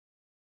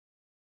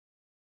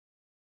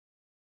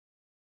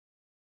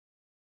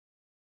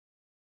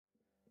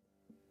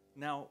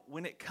Now,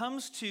 when it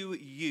comes to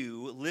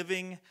you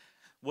living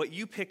what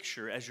you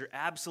picture as your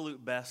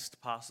absolute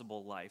best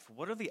possible life,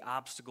 what are the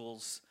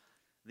obstacles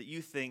that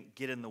you think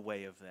get in the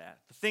way of that?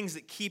 The things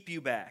that keep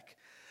you back?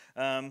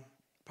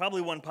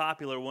 Probably one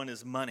popular one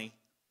is money.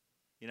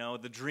 You know,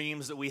 the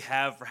dreams that we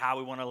have for how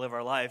we want to live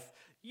our life.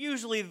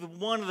 Usually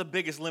one of the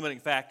biggest limiting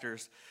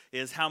factors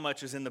is how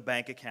much is in the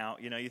bank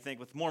account. You know, you think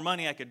with more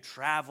money I could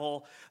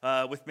travel.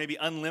 With maybe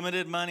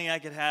unlimited money I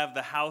could have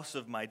the house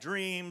of my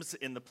dreams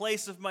in the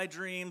place of my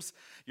dreams.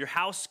 Your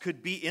house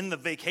could be in the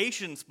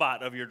vacation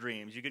spot of your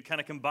dreams. You could kind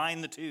of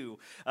combine the two.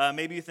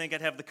 Maybe you think I'd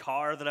have the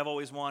car that I've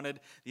always wanted,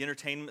 the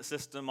entertainment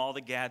system, all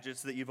the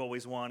gadgets that you've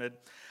always wanted.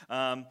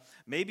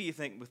 Maybe you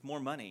think with more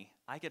money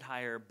I could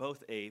hire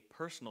both a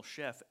personal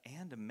chef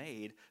and a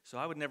maid so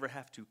I would never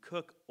have to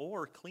cook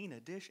or clean a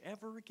dish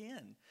ever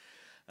again.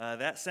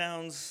 That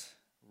sounds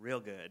real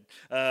good.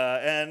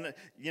 And,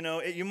 you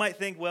know, you might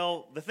think,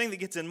 well, the thing that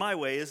gets in my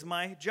way is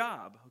my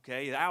job,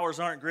 okay? The hours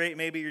aren't great.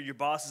 Maybe your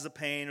boss is a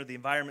pain or the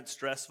environment's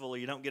stressful or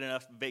you don't get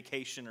enough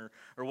vacation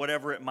or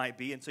whatever it might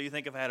be. And so you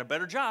think if I had a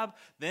better job,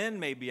 then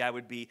maybe I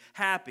would be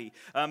happy.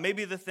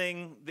 Maybe the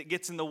thing that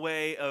gets in the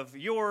way of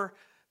your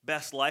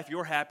best life,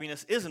 your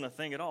happiness, isn't a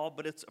thing at all,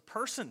 but it's a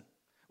person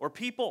or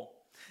people.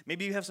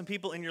 Maybe you have some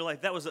people in your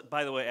life. That was,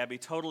 by the way, Abby,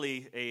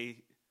 totally a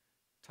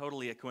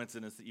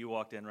coincidence that you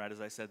walked in right as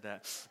I said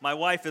that. My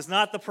wife is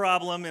not the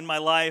problem in my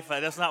life.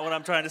 That's not what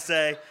I'm trying to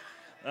say.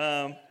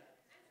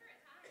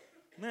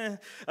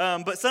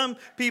 But some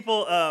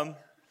people,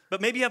 but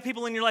maybe you have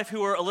people in your life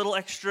who are a little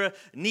extra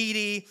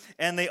needy,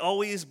 and they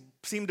always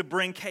seem to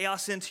bring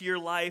chaos into your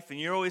life, and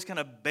you're always kind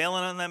of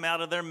bailing on them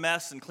out of their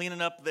mess and cleaning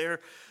up their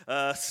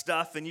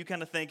stuff, and you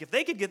kind of think, if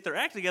they could get their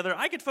act together,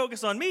 I could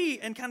focus on me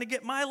and kind of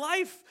get my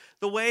life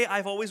the way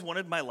I've always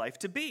wanted my life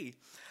to be.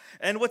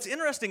 And what's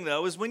interesting,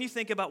 though, is when you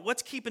think about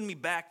what's keeping me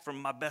back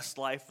from my best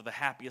life or the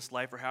happiest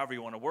life or however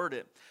you want to word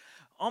it,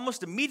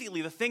 almost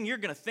immediately the thing you're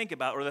going to think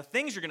about or the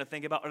things you're going to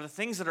think about are the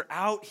things that are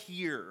out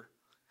here.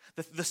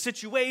 The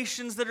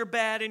situations that are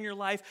bad in your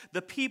life,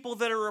 the people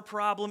that are a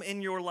problem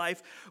in your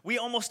life, we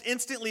almost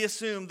instantly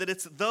assume that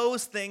it's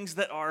those things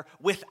that are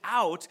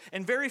without,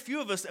 and very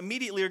few of us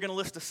immediately are going to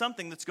list to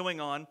something that's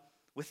going on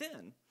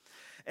within.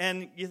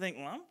 And you think,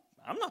 well,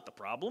 I'm not the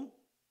problem.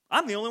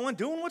 I'm the only one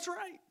doing what's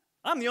right.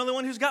 I'm the only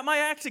one who's got my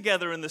act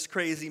together in this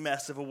crazy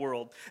mess of a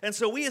world. And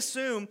so we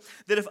assume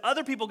that if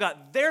other people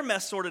got their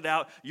mess sorted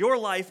out, your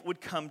life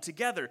would come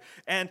together.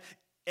 And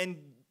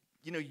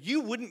you know, you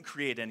wouldn't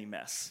create any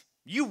mess.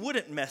 You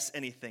wouldn't mess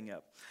anything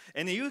up.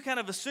 And you kind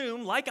of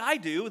assume, like I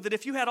do, that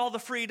if you had all the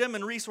freedom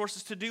and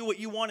resources to do what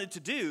you wanted to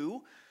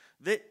do,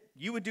 that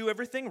you would do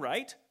everything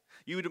right.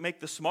 You would make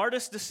the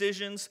smartest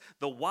decisions,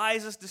 the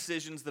wisest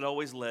decisions that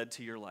always led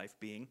to your life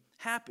being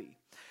happy.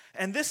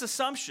 And this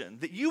assumption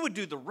that you would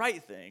do the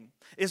right thing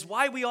is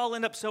why we all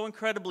end up so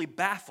incredibly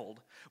baffled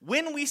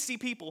when we see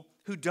people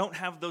who don't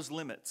have those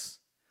limits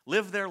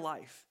live their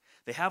life.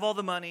 They have all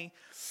the money,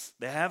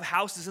 they have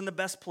houses in the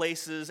best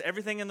places,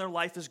 everything in their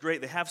life is great,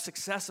 they have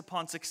success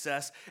upon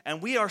success,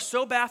 and we are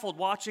so baffled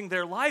watching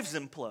their lives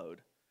implode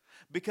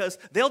because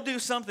they'll do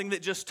something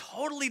that just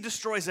totally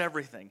destroys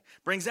everything,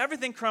 brings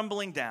everything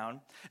crumbling down,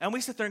 and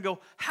we sit there and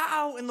go,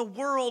 how in the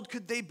world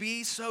could they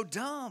be so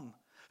dumb?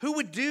 Who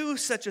would do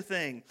such a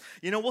thing?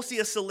 You know, we'll see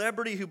a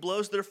celebrity who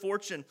blows their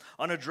fortune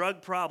on a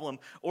drug problem,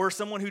 or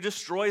someone who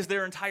destroys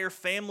their entire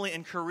family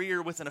and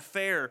career with an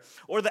affair,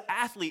 or the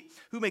athlete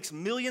who makes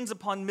millions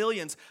upon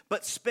millions,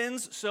 but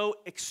spends so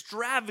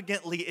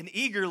extravagantly and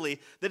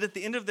eagerly that at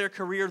the end of their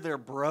career, they're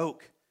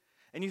broke.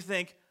 And you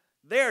think,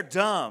 they're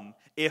dumb.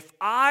 If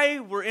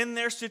I were in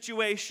their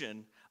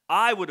situation,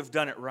 I would have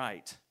done it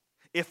right.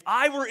 If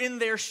I were in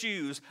their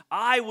shoes,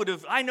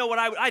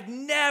 I'd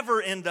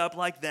never end up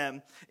like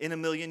them in a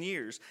million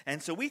years.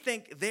 And so we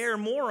think they're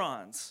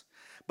morons.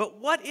 But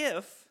what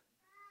if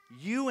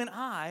you and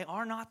I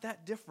are not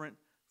that different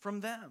from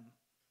them?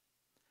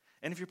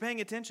 And if you're paying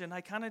attention,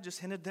 I kind of just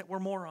hinted that we're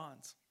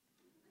morons.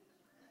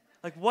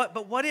 But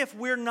what if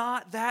we're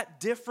not that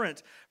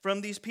different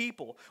from these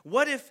people?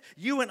 What if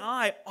you and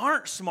I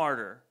aren't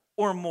smarter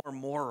or more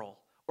moral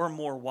or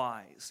more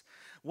wise?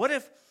 What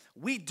if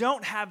we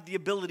don't have the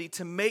ability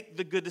to make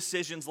the good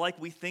decisions like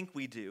we think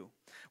we do?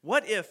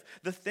 What if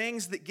the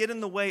things that get in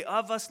the way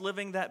of us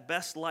living that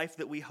best life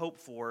that we hope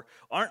for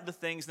aren't the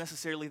things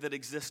necessarily that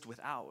exist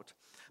without,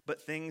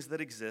 but things that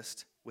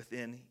exist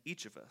within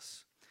each of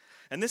us?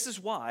 And this is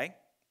why,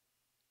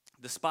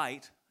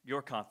 despite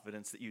your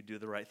confidence that you do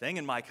the right thing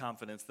and my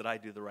confidence that I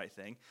do the right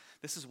thing,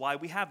 this is why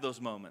we have those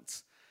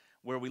moments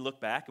where we look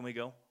back and we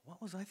go,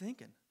 what was I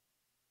thinking?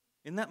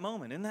 In that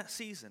moment, in that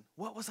season,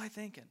 what was I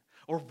thinking?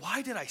 Or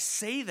why did I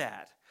say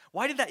that?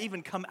 Why did that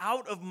even come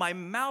out of my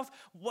mouth?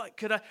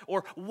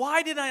 Or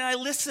why did I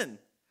listen?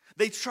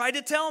 They tried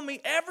to tell me,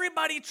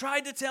 everybody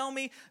tried to tell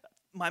me,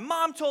 My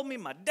mom told me,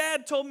 my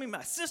dad told me,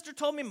 my sister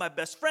told me, my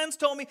best friends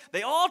told me.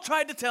 They all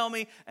tried to tell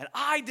me, and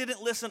I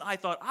didn't listen. I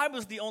thought I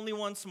was the only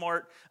one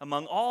smart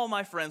among all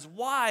my friends.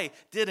 Why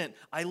didn't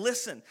I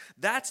listen?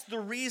 That's the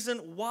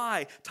reason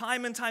why.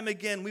 Time and time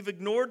again, we've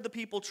ignored the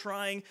people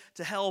trying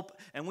to help,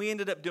 and we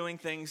ended up doing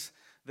things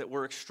that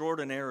were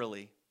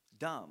extraordinarily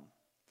dumb.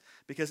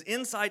 Because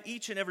inside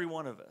each and every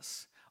one of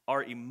us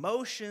are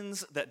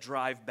emotions that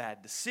drive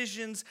bad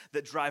decisions,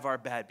 that drive our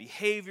bad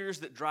behaviors,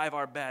 that drive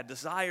our bad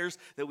desires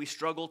that we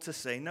struggle to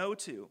say no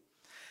to.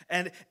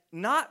 And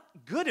not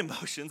good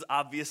emotions,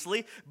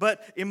 obviously,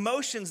 but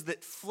emotions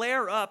that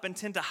flare up and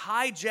tend to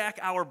hijack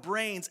our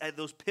brains at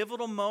those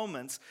pivotal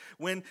moments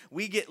when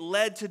we get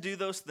led to do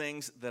those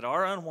things that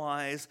are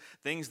unwise,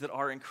 things that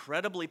are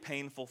incredibly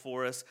painful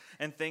for us,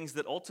 and things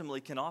that ultimately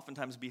can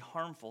oftentimes be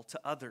harmful to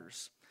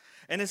others.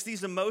 And it's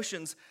these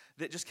emotions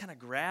that just kind of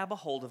grab a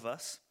hold of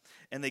us,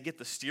 and they get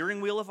the steering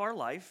wheel of our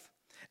life,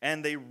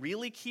 and they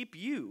really keep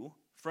you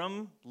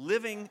from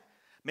living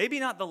maybe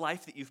not the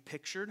life that you've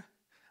pictured,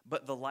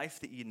 but the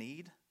life that you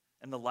need,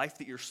 and the life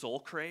that your soul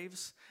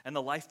craves, and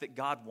the life that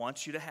God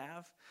wants you to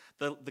have,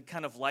 the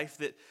kind of life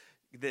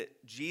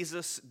that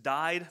Jesus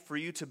died for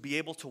you to be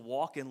able to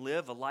walk and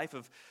live, a life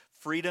of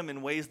freedom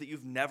in ways that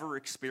you've never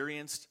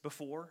experienced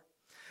before.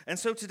 And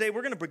so today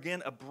we're going to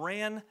begin a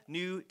brand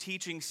new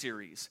teaching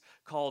series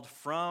called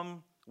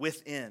From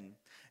Within.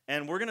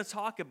 And we're going to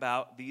talk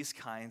about these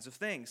kinds of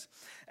things.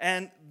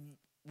 And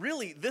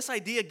really, this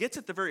idea gets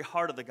at the very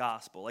heart of the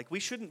gospel. Like,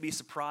 we shouldn't be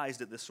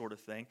surprised at this sort of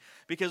thing,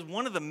 because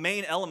one of the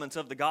main elements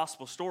of the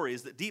gospel story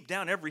is that deep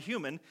down, every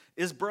human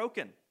is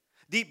broken.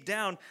 Deep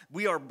down,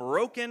 we are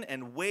broken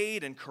and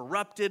weighed and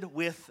corrupted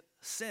with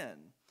sin.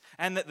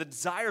 And that the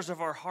desires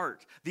of our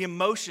heart, the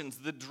emotions,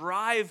 the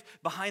drive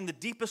behind the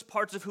deepest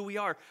parts of who we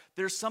are,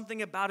 there's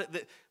something about it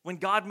that when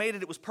God made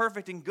it, it was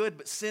perfect and good,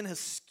 but sin has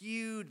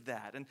skewed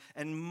that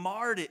and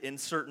marred it in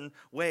certain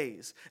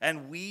ways.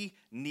 And we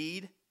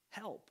need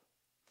help.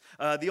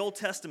 The Old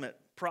Testament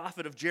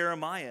prophet of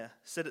Jeremiah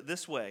said it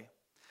this way: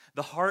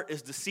 the heart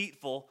is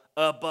deceitful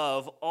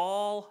above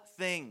all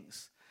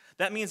things.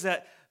 That means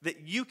that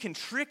you can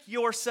trick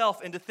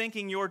yourself into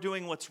thinking you're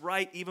doing what's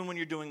right even when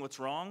you're doing what's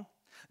wrong.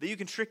 That you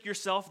can trick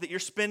yourself that you're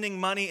spending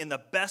money in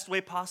the best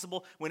way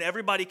possible when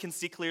everybody can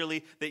see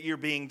clearly that you're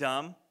being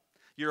dumb.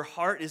 Your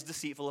heart is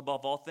deceitful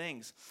above all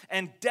things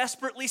and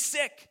desperately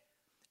sick.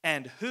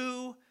 And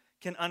who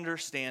can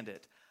understand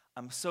it?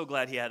 I'm so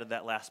glad he added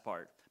that last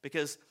part,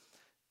 because,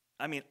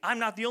 I'm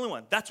not the only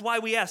one. That's why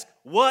we ask,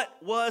 what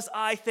was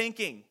I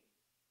thinking?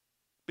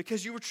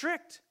 Because you were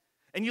tricked.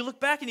 And you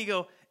look back and you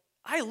go,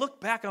 I look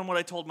back on what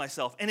I told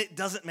myself, and it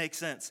doesn't make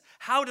sense.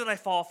 How did I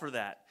fall for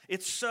that?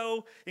 It's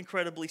so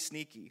incredibly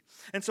sneaky.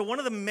 And so one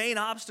of the main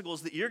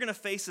obstacles that you're going to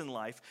face in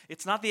life,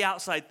 it's not the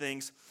outside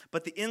things,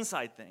 but the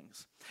inside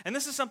things. And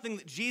this is something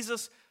that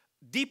Jesus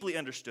deeply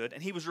understood,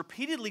 and he was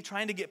repeatedly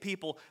trying to get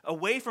people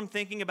away from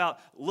thinking about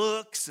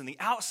looks and the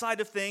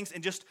outside of things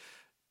and just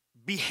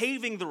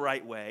behaving the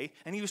right way.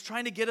 And he was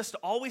trying to get us to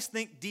always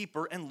think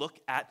deeper and look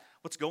at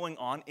what's going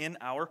on in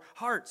our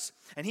hearts.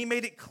 And he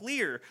made it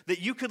clear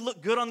that you could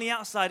look good on the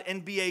outside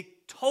and be a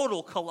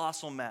total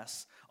colossal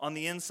mess on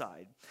the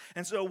inside.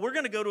 And so we're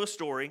going to go to a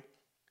story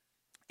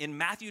in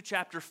Matthew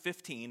chapter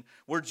 15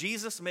 where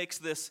Jesus makes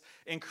this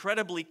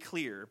incredibly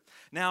clear.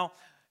 Now,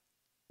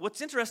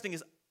 what's interesting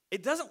is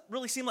it doesn't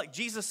really seem like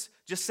Jesus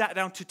just sat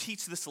down to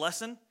teach this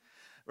lesson.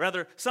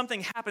 Rather,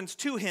 something happens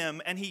to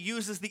him and he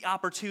uses the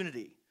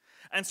opportunity.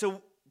 And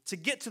so to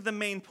get to the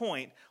main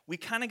point, we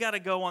kind of got to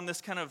go on this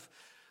kind of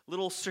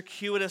little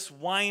circuitous,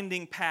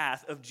 winding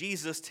path of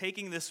Jesus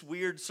taking this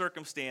weird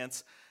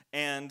circumstance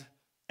and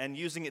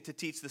using it to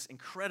teach this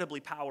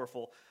incredibly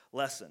powerful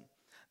lesson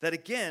that,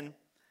 again,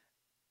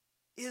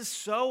 is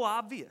so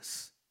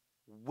obvious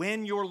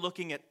when you're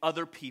looking at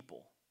other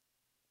people.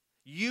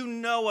 You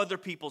know other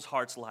people's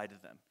hearts lie to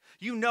them.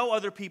 You know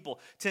other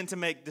people tend to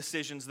make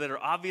decisions that are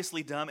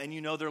obviously dumb, and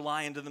you know they're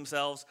lying to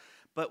themselves.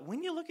 But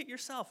when you look at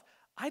yourself,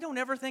 I don't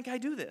ever think I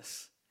do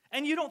this,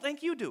 and you don't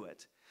think you do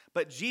it.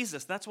 But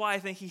Jesus, that's why I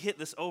think he hit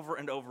this over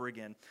and over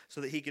again,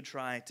 so that he could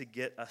try to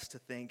get us to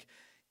think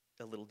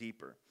a little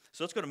deeper.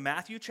 So let's go to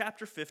Matthew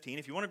chapter 15.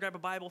 If you want to grab a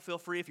Bible, feel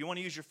free. If you want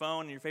to use your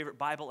phone and your favorite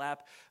Bible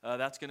app,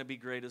 that's going to be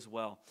great as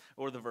well.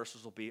 Or the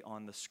verses will be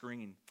on the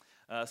screen.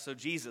 So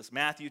Jesus,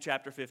 Matthew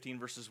chapter 15,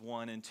 verses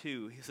 1 and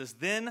 2. He says,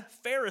 "Then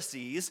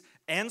Pharisees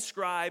and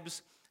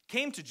scribes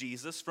came to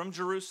Jesus from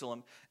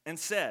Jerusalem and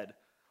said,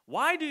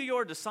 'Why do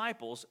your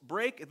disciples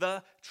break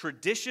the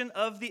tradition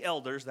of the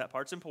elders?'" That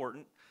part's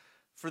important.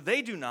 "For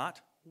they do not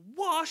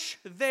wash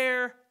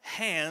their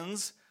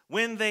hands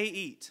when they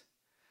eat."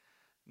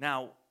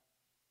 Now,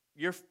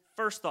 your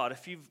first thought,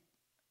 if you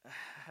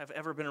have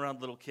ever been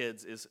around little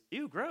kids, is,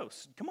 ew,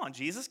 gross. Come on,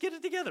 Jesus, get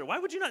it together. Why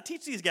would you not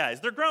teach these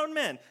guys? They're grown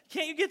men.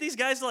 Can't you get these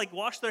guys to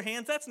wash their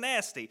hands? That's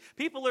nasty.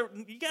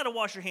 You got to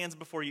wash your hands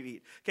before you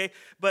eat, okay?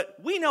 But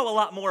we know a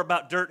lot more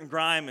about dirt and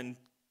grime and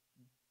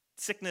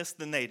sickness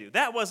than they do.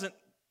 That wasn't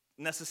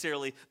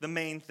necessarily the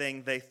main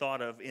thing they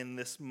thought of in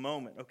this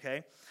moment,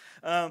 okay?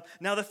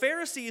 Now, the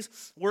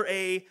Pharisees were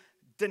a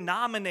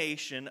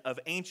denomination of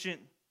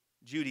ancient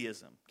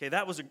Judaism. Okay,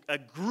 that was a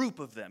group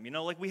of them. You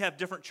know, like we have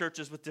different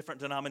churches with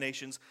different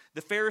denominations.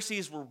 The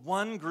Pharisees were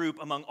one group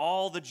among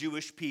all the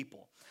Jewish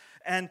people.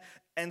 And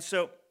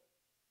so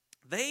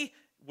they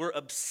were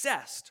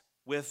obsessed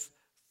with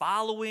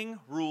following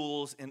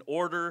rules in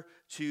order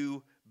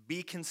to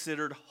be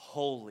considered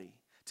holy,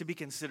 to be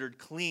considered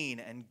clean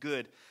and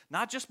good,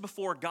 not just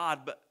before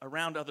God, but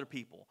around other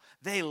people.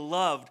 They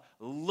loved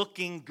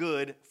looking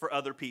good for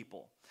other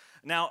people.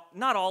 Now,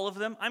 not all of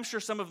them. I'm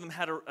sure some of them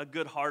had a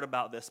good heart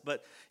about this,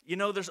 but you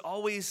know, there's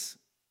always,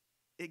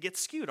 it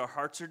gets skewed. Our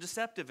hearts are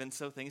deceptive, and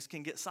so things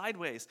can get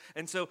sideways.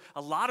 And so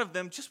a lot of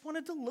them just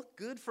wanted to look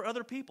good for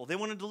other people. They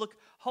wanted to look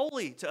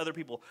holy to other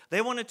people.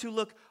 They wanted to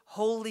look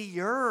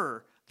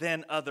holier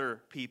than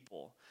other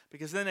people,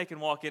 because then they can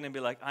walk in and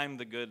be like, I'm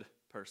the good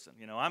person.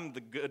 You know, I'm the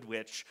good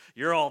witch.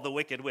 You're all the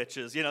wicked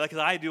witches. You know, because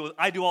I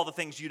do all the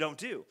things you don't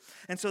do.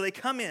 And so they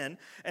come in,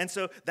 and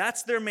so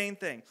that's their main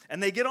thing.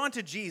 And they get on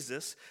to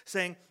Jesus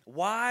saying,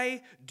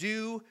 why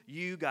do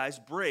you guys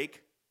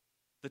break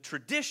the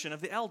tradition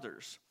of the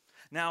elders?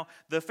 Now,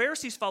 the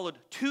Pharisees followed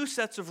two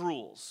sets of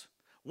rules.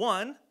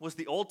 One was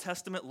the Old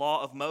Testament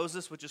law of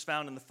Moses, which is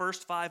found in the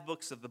first 5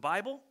 books of the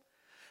Bible.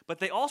 But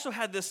they also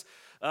had this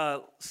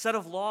set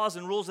of laws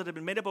and rules that had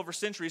been made up over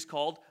centuries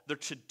called the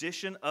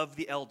tradition of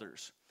the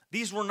elders.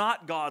 These were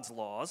not God's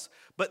laws,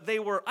 but they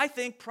were, I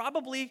think,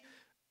 probably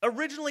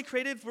originally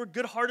created for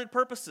good-hearted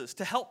purposes,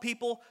 to help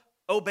people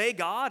obey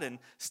God and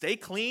stay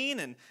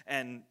clean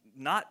and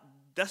not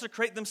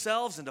desecrate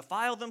themselves and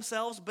defile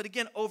themselves. But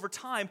again, over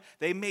time,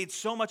 they made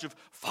so much of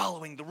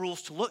following the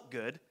rules to look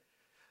good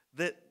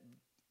that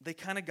they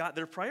kind of got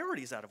their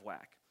priorities out of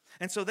whack.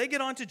 And so they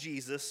get on to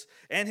Jesus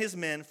and his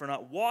men for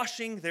not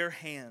washing their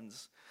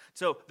hands.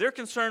 So their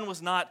concern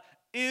was not,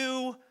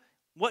 ew,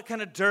 what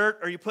kind of dirt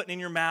are you putting in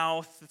your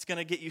mouth that's going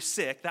to get you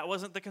sick? That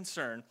wasn't the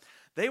concern.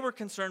 They were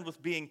concerned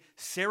with being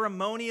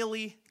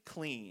ceremonially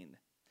clean.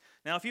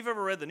 Now, if you've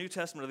ever read the New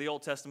Testament or the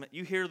Old Testament,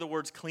 you hear the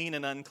words clean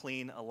and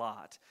unclean a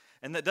lot.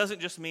 And that doesn't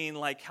just mean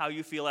like how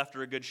you feel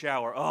after a good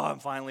shower. Oh, I'm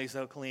finally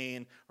so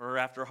clean. Or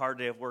after a hard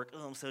day of work.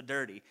 Oh, I'm so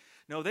dirty.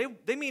 No,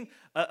 they mean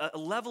a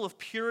level of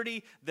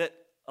purity that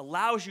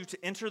allows you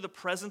to enter the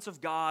presence of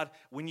God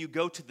when they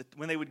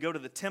would go to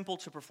the temple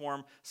to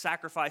perform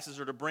sacrifices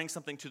or to bring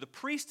something to the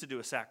priest to do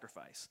a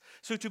sacrifice.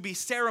 So to be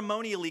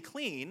ceremonially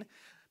clean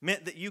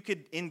meant that you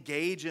could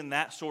engage in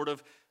that sort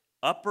of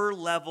upper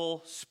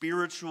level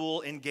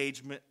spiritual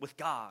engagement with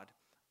God.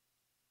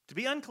 To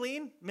be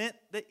unclean meant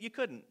that you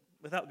couldn't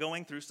without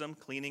going through some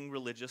cleaning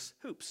religious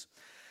hoops.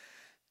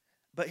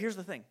 But here's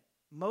the thing.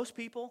 Most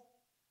people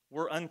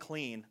were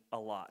unclean a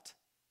lot.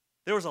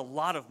 There was a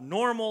lot of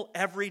normal,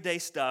 everyday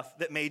stuff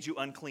that made you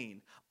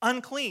unclean.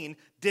 Unclean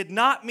did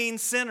not mean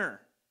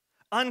sinner.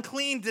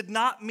 Unclean did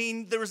not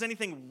mean there was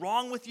anything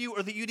wrong with you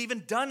or that you'd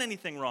even done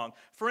anything wrong.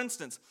 For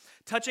instance,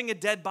 touching a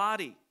dead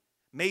body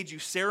made you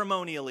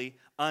ceremonially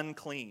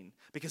unclean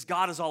because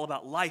God is all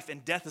about life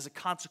and death is a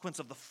consequence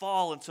of the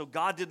fall. And so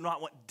God did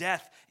not want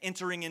death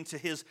entering into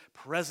his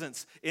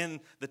presence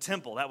in the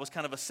temple. That was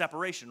kind of a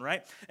separation,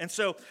 right? And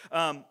so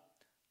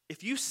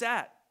if you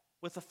sat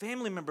with a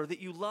family member that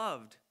you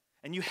loved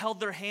and you held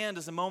their hand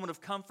as a moment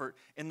of comfort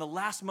in the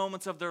last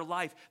moments of their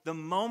life, the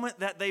moment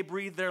that they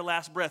breathed their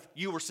last breath,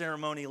 you were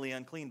ceremonially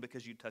unclean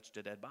because you touched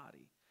a dead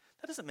body.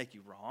 That doesn't make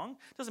you wrong.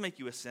 It doesn't make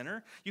you a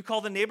sinner. You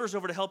call the neighbors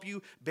over to help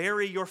you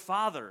bury your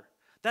father.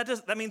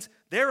 That means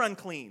they're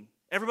unclean.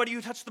 Everybody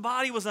who touched the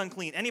body was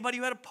unclean. Anybody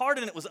who had a part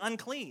in it was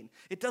unclean.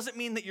 It doesn't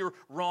mean that you're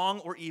wrong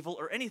or evil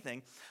or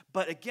anything.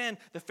 But again,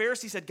 the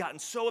Pharisees had gotten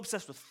so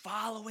obsessed with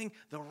following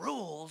the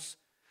rules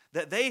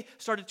that they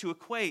started to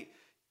equate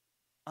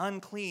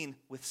unclean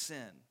with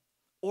sin.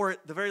 Or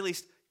at the very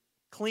least,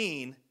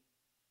 clean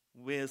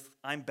with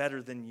I'm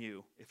better than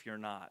you if you're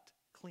not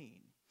clean.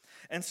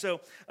 And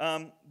so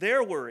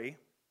their worry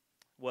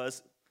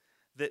was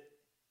that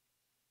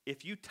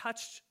if you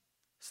touched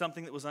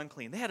something that was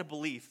unclean, they had a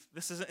belief,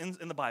 this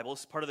isn't in the Bible,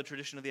 it's part of the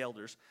tradition of the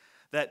elders,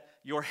 that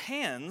your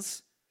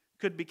hands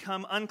could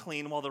become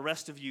unclean while the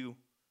rest of you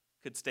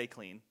could stay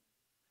clean.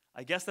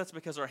 I guess that's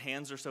because our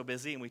hands are so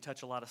busy and we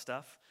touch a lot of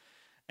stuff.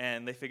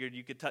 And they figured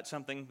you could touch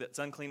something that's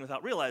unclean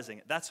without realizing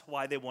it. That's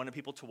why they wanted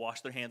people to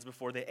wash their hands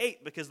before they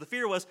ate, because the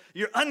fear was,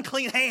 your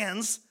unclean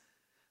hands.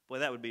 Boy,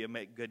 that would be a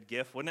good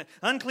gift, wouldn't it?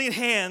 Unclean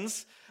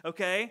hands,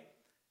 okay?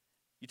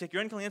 You take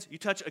your unclean hands, you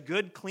touch a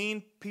good,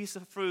 clean piece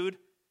of food,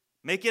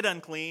 make it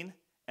unclean,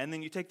 and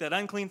then you take that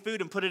unclean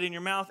food and put it in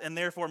your mouth, and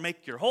therefore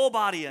make your whole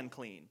body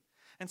unclean.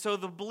 And so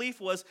the belief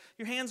was,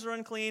 your hands are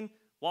unclean,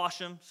 wash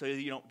them so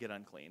you don't get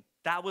unclean.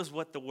 That was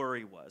what the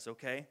worry was,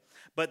 okay?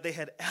 But they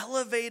had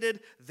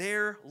elevated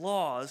their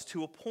laws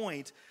to a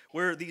point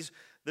where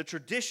the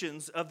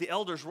traditions of the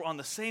elders were on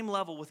the same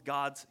level with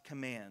God's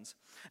commands.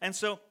 And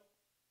so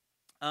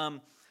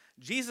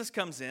Jesus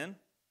comes in.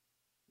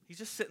 He's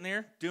just sitting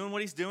there doing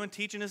what he's doing,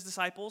 teaching his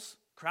disciples,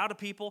 crowd of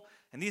people,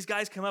 and these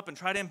guys come up and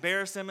try to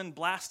embarrass him and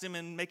blast him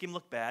and make him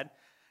look bad.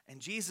 And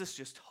Jesus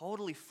just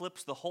totally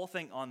flips the whole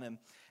thing on them.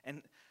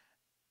 And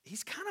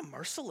he's kind of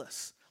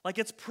merciless. Like,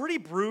 it's pretty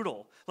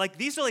brutal. Like,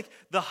 these are like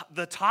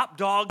the top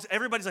dogs.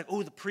 Everybody's like,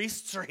 oh, the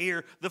priests are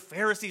here. The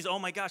Pharisees, oh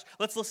my gosh,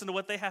 let's listen to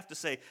what they have to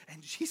say.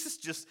 And Jesus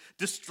just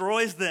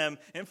destroys them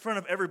in front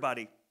of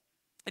everybody.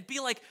 It'd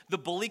be like the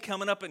bully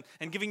coming up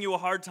and giving you a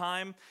hard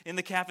time in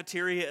the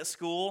cafeteria at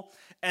school,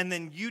 and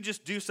then you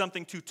just do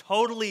something to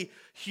totally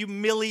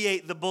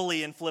humiliate the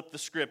bully and flip the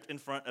script in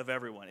front of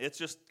everyone. It's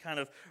just kind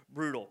of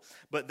brutal.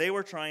 But they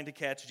were trying to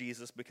catch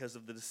Jesus because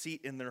of the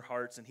deceit in their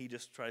hearts, and he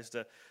just tries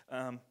to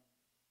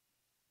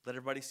let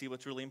everybody see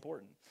what's really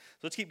important. So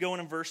let's keep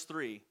going in verse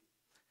 3.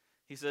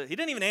 He said, he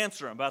didn't even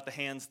answer him about the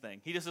hands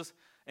thing. He just says,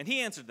 and he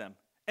answered them,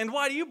 and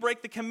why do you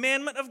break the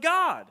commandment of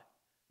God?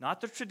 Not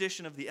the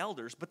tradition of the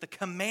elders, but the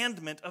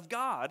commandment of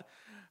God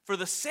for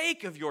the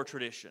sake of your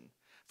tradition.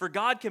 For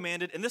God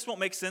commanded, and this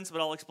won't make sense,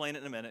 but I'll explain it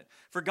in a minute.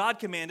 For God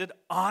commanded,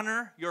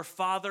 honor your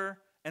father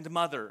and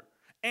mother,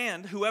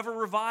 and whoever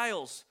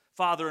reviles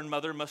father and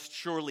mother must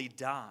surely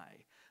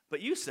die.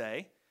 But you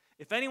say,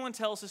 if anyone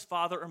tells his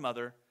father or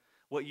mother,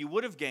 what you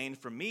would have gained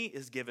from me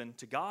is given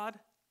to God,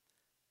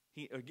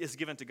 he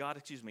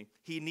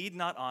need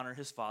not honor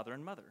his father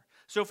and mother.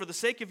 So for the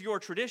sake of your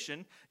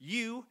tradition,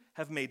 you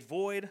have made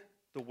void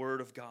the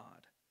word of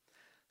God.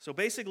 So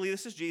basically,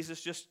 this is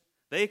Jesus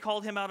they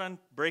called him out on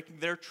breaking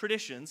their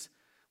traditions.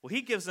 Well,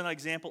 he gives an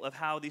example of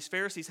how these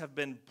Pharisees have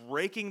been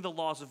breaking the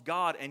laws of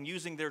God and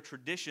using their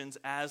traditions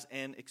as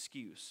an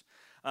excuse.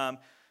 And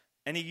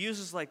he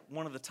uses like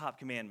one of the top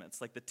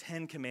commandments, like the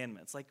 10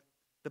 commandments, like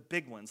the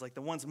big ones, like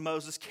the ones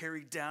Moses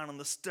carried down on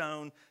the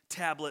stone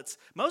tablets.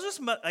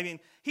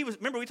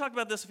 Remember we talked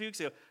about this a few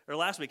weeks ago, or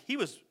last week. He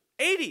was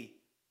 80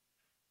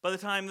 by the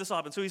time this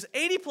happened. So he's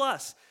 80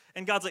 plus.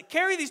 And God's like,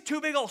 carry these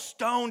 2 big old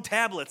stone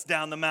tablets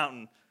down the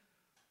mountain.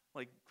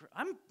 Like,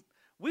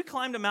 we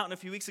climbed a mountain a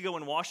few weeks ago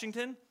in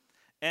Washington,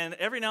 and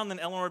every now and then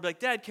Eleanor would be like,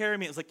 Dad, carry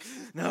me. It was like,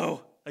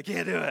 no, I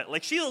can't do it.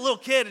 Like, she's a little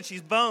kid, and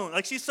she's bone.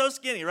 Like, she's so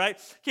skinny, right?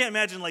 Can't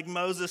imagine, like,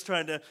 Moses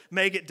trying to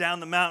make it down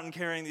the mountain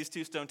carrying these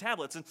 2 stone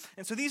tablets.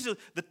 And so these are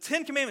the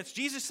 10 commandments.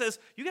 Jesus says,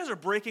 you guys are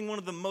breaking one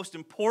of the most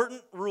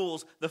important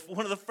rules,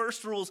 one of the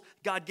first rules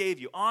God gave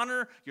you.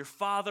 Honor your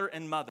father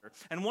and mother.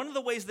 And one of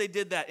the ways they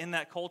did that in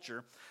that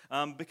culture,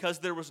 because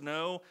there was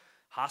no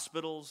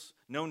hospitals,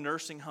 no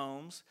nursing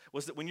homes,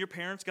 was that when your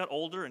parents got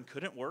older and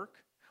couldn't work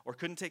or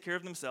couldn't take care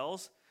of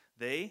themselves,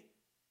 they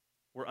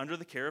were under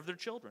the care of their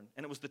children.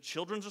 And it was the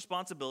children's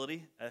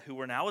responsibility, who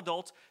were now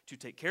adults, to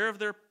take care of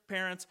their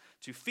parents,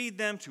 to feed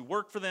them, to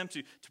work for them,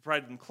 to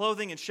provide them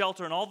clothing and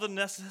shelter and all the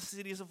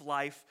necessities of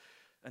life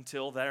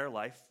until their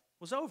life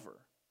was over.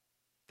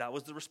 That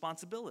was the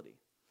responsibility.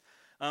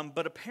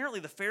 But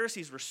apparently the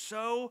Pharisees were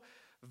so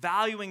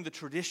valuing the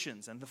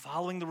traditions and the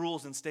following the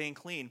rules and staying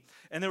clean.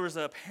 And there was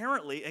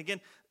apparently,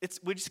 again,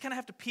 we just kind of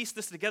have to piece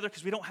this together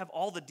because we don't have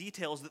all the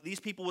details that these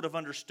people would have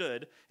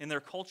understood in their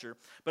culture.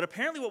 But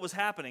apparently what was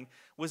happening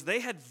was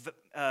they had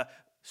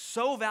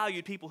so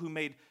valued people who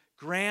made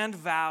grand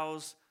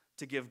vows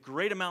to give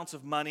great amounts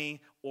of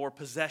money or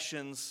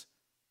possessions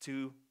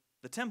to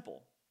the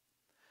temple.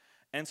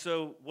 And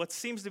so what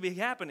seems to be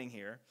happening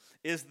here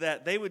is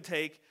that they would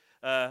take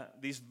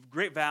these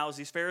great vows.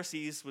 These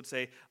Pharisees would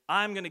say,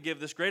 I'm going to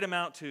give this great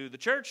amount to the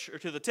church, or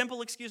to the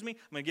temple, I'm going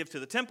to give to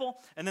the temple.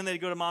 And then they'd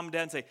go to mom and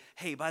dad and say,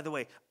 hey, by the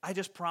way, I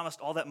just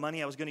promised all that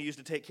money I was going to use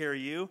to take care of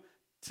you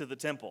to the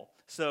temple.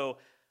 So,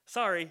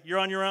 sorry, you're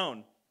on your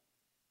own.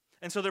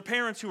 And so their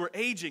parents who were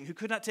aging, who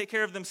could not take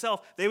care of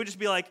themselves, they would just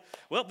be like,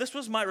 well, this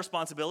was my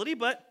responsibility,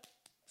 but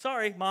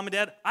sorry, mom and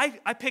dad,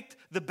 I picked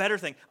the better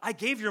thing. I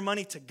gave your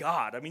money to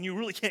God. I mean, you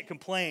really can't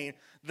complain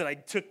that I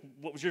took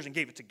what was yours and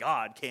gave it to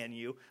God, can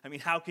you? I mean,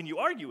 how can you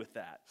argue with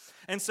that?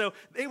 And so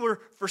they were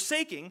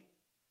forsaking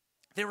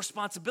their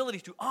responsibility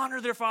to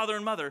honor their father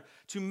and mother,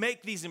 to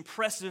make these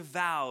impressive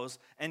vows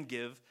and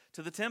give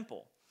to the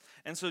temple.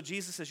 And so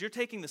Jesus says, you're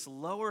taking this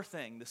lower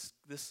thing,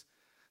 this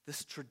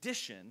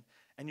tradition,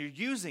 and you're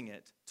using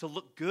it to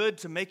look good,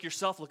 to make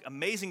yourself look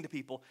amazing to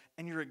people,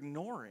 and you're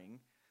ignoring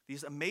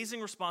these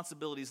amazing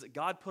responsibilities that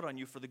God put on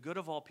you for the good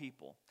of all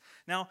people.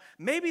 Now,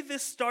 maybe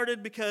this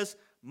started because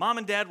mom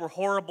and dad were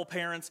horrible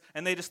parents,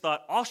 and they just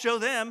thought, I'll show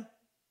them.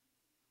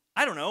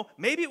 I don't know.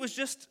 Maybe it was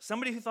just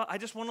somebody who thought, I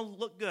just want to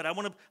look good. I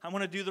want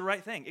to do the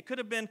right thing. It could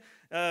have been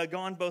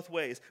gone both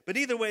ways. But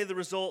either way, the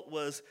result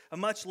was a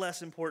much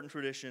less important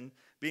tradition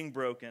being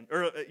broken,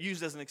 or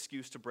used as an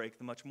excuse to break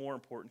the much more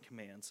important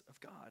commands of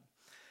God.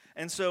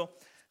 And so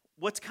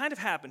what's kind of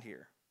happened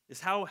here is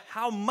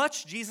how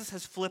much Jesus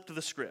has flipped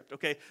the script,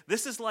 okay?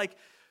 This is like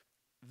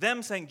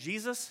them saying,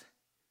 Jesus,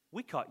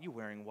 we caught you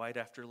wearing white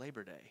after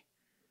Labor Day.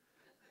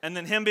 And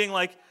then him being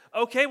like,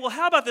 okay, well,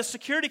 how about this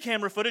security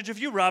camera footage of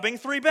you robbing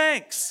 3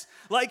 banks?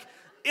 Like,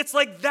 it's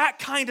like that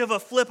kind of a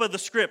flip of the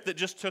script that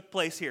just took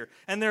place here.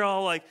 And they're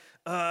all like,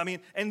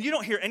 and you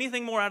don't hear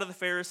anything more out of the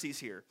Pharisees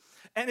here.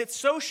 And it's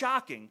so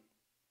shocking.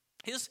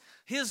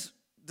 His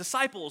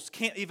disciples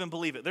can't even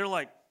believe it. They're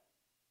like,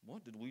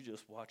 what did we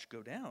just watch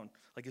go down?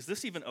 Like, is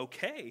this even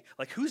okay?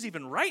 Like, who's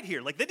even right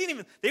here? Like,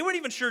 they weren't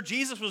even sure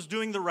Jesus was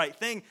doing the right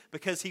thing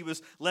because he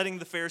was letting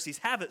the Pharisees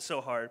have it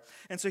so hard.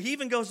 And so he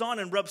even goes on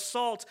and rubs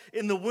salt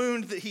in the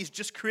wound that he's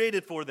just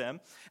created for them.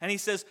 And he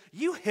says,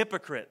 you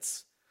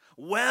hypocrites,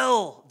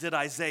 well did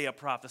Isaiah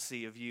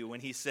prophesy of you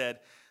when he said,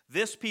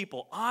 this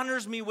people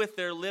honors me with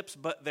their lips,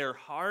 but their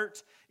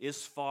heart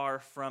is far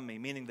from me.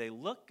 Meaning they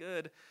look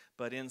good,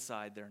 but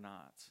inside they're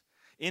not.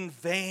 In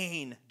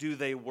vain do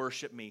they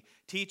worship me,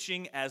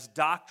 teaching as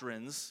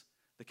doctrines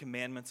the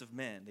commandments of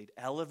men. They'd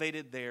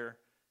elevated their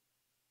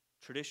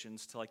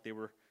traditions to like they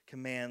were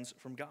commands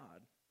from God.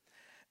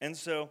 And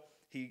so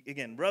he,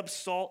 again, rubs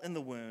salt in the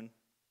wound.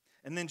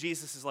 And then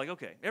Jesus is like,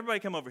 okay, everybody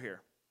come over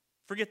here.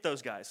 Forget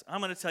those guys. I'm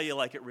going to tell you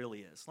like it really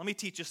is. Let me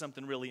teach you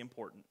something really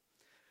important.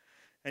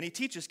 And he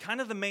teaches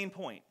kind of the main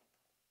point.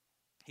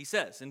 He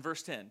says in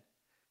verse 10,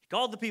 he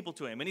called the people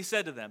to him and he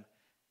said to them,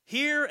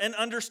 hear and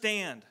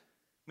understand.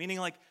 Meaning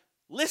like,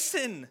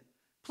 listen,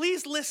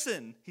 please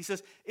listen. He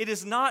says, it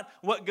is not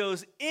what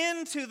goes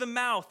into the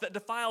mouth that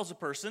defiles a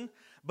person,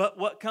 but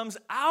what comes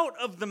out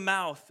of the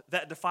mouth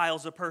that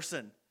defiles a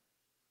person.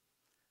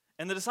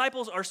 And the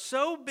disciples are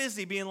so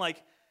busy being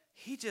like,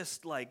 he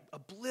just like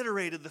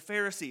obliterated the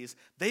Pharisees.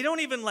 They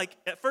don't even like,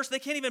 at first they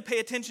can't even pay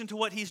attention to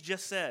what he's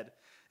just said.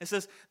 It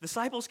says,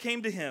 disciples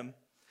came to him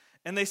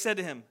and they said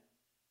to him,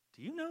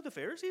 do you know the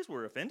Pharisees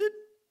were offended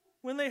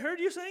when they heard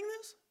you saying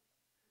this?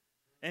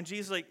 And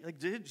Jesus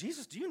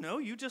Jesus, do you know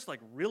you just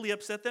like really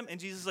upset them? And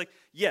Jesus is like,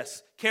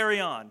 yes,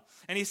 carry on.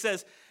 And he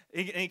says,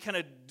 and he kind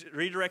of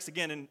redirects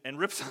again and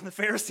rips on the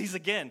Pharisees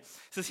again.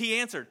 He says, he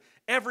answered,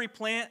 every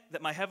plant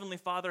that my heavenly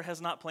Father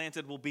has not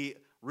planted will be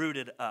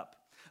rooted up.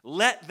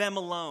 Let them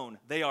alone.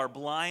 They are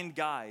blind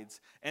guides.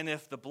 And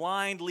if the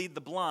blind lead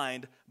the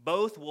blind,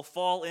 both will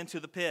fall into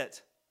the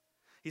pit.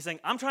 He's saying,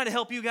 I'm trying to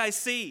help you guys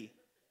see.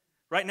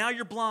 Right now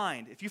you're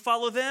blind. If you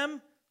follow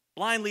them,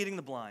 blind leading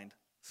the blind.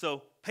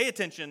 So pay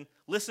attention,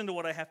 listen to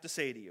what I have to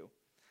say to you.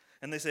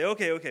 And they say,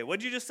 okay,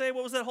 what did you just say?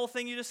 What was that whole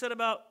thing you just said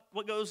about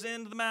what goes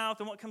into the mouth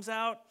and what comes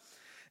out?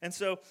 And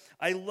so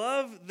I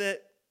love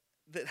that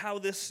how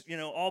this,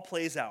 all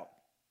plays out.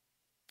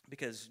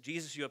 Because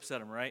Jesus, you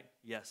upset him, right?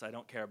 Yes, I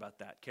don't care about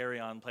that. Carry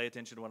on, pay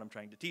attention to what I'm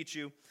trying to teach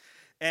you.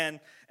 And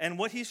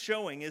what he's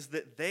showing is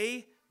that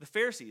the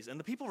Pharisees, and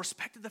the people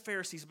respected the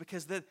Pharisees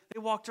because they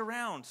walked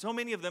around, so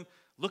many of them,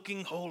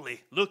 looking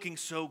holy, looking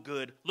so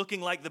good,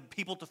 looking like the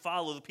people to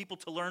follow, the people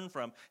to learn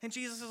from. And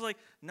Jesus is like,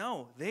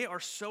 no, they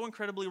are so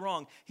incredibly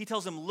wrong. He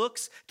tells them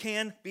looks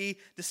can be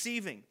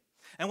deceiving.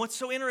 And what's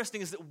so interesting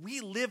is that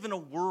we live in a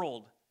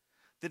world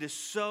that is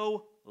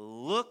so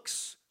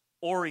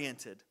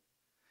looks-oriented,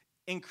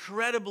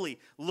 incredibly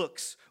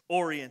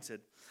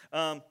looks-oriented.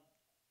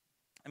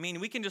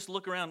 We can just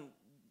look around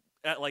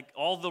at like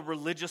all the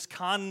religious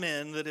con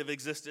men that have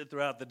existed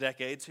throughout the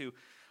decades who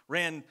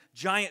ran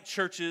giant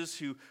churches,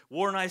 who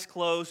wore nice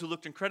clothes, who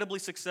looked incredibly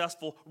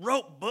successful,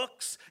 wrote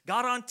books,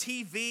 got on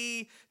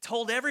TV,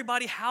 told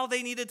everybody how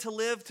they needed to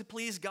live to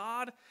please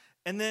God.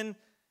 And then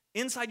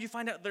inside you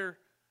find out the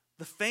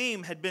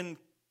fame had been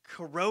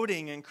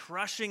corroding and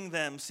crushing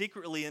them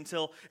secretly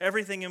until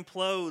everything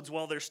implodes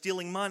while they're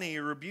stealing money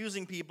or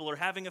abusing people or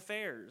having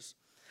affairs.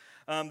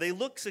 They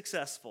look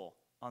successful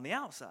on the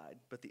outside,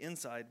 but the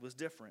inside was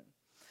different.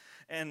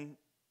 And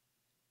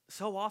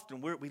so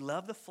often we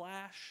love the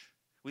flash,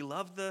 we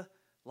love the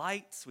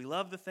lights, we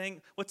love the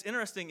thing. What's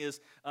interesting is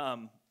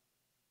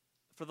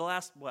for the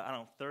last,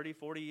 30,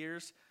 40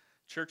 years,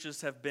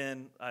 churches have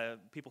been,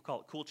 people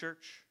call it cool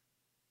church.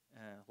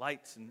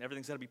 Lights and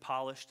everything's got to be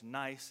polished and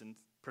nice and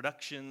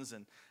productions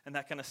and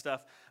that kind of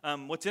stuff.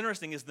 What's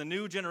interesting is the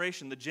new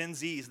generation, the Gen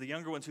Zs, the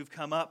younger ones who've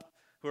come up,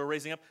 who are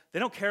raising up, they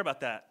don't care about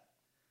that.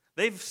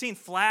 They've seen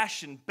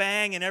flash and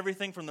bang and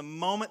everything from the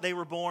moment they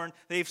were born.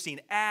 They've seen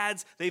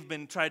ads.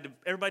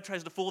 Everybody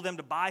tries to fool them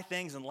to buy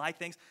things and like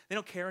things. They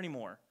don't care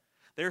anymore.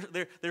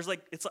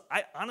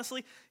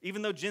 Honestly,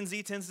 even though Gen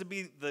Z tends to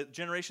be the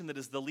generation that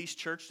is the least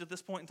churched at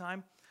this point in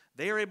time,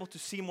 they are able to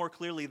see more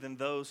clearly than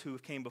those who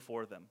came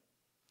before them.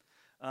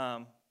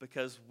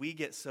 Because we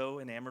get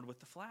so enamored with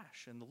the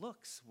flash and the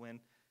looks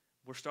when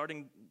we're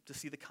starting to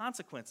see the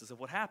consequences of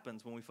what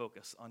happens when we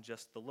focus on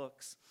just the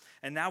looks.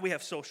 And now we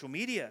have social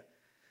media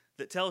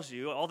that tells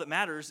you all that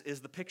matters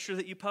is the picture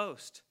that you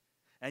post.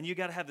 And you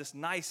got to have this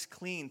nice,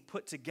 clean,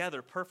 put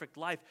together, perfect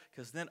life,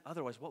 because then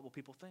otherwise what will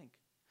people think?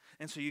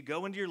 And so you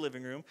go into your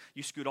living room,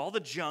 you scoot all the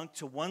junk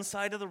to one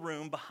side of the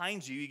room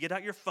behind you, you get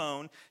out your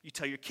phone, you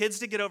tell your kids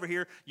to get over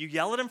here, you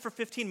yell at them for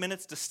 15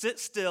 minutes to sit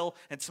still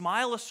and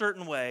smile a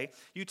certain way,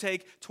 you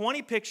take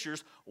 20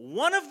 pictures,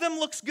 one of them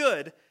looks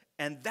good,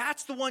 and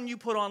that's the one you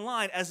put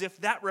online as if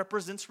that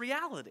represents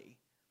reality.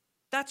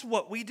 That's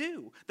what we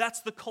do.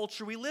 That's the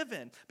culture we live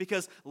in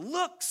because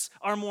looks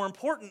are more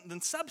important than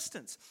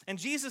substance. And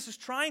Jesus is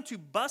trying to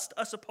bust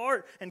us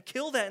apart and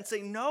kill that and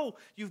say, no,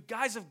 you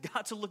guys have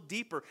got to look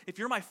deeper. If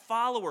you're my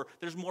follower,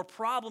 there's more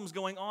problems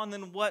going on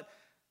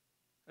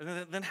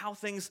than how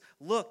things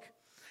look.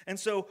 And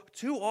so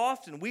too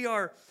often we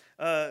are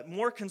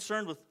more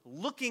concerned with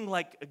looking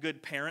like a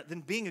good parent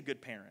than being a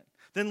good parent.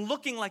 then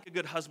looking like a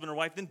good husband or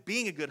wife, then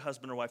being a good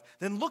husband or wife,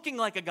 then looking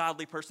like a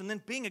godly person,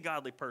 then being a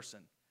godly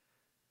person.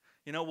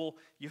 Well,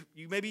 you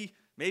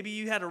maybe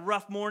you had a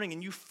rough morning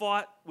and you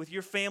fought with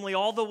your family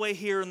all the way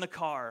here in the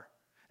car.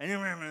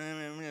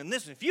 And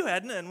this, if you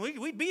hadn't, and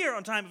we'd be here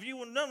on time if you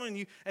wouldn't know.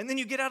 And then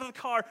you get out of the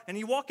car and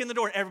you walk in the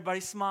door and everybody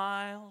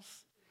smiles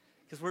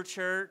because we're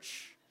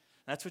church.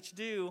 That's what you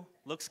do.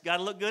 Got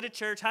to look good at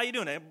church. How you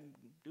doing? I'm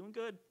doing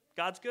good.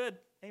 God's good.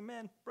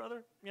 Amen,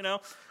 brother.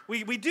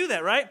 We do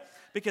that, right?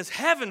 Because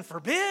heaven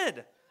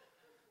forbid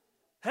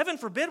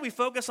we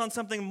focus on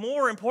something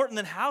more important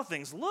than how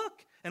things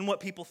look and what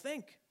people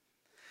think.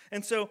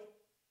 And so,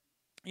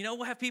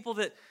 we'll have people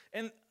that,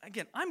 and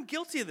again, I'm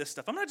guilty of this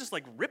stuff. I'm not just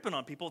like ripping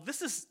on people.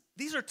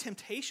 These are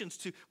temptations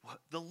to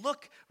the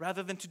look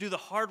rather than to do the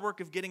hard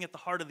work of getting at the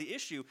heart of the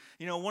issue.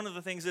 One of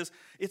the things is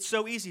it's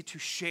so easy to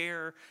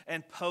share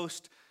and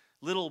post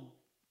little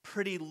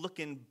pretty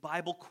looking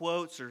Bible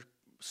quotes or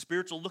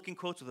spiritual looking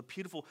quotes with a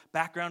beautiful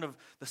background of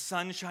the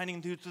sun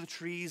shining through the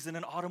trees in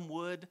an autumn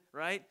wood,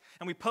 right?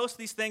 And we post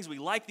these things, we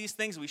like these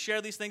things, we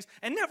share these things,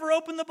 and never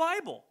open the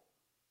Bible.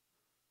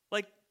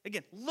 Like,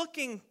 again,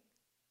 looking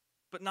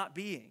but not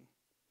being.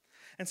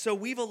 And so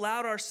we've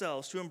allowed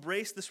ourselves to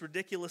embrace this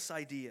ridiculous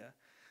idea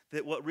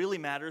that what really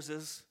matters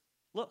is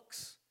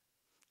looks.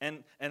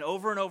 And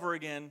over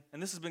again,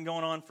 and this has been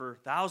going on for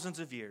thousands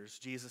of years,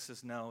 Jesus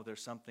says, no,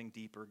 there's something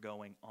deeper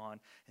going on,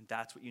 and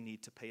that's what you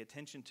need to pay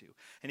attention to.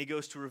 And he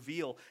goes to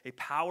reveal a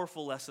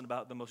powerful lesson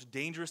about the most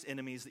dangerous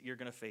enemies that you're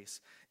going to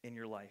face in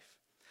your life.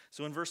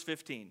 So in verse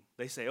 15,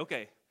 they say,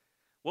 okay,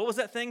 what was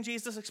that thing,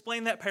 Jesus?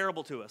 Explain that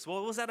parable to us.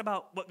 What was that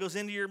about what goes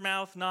into your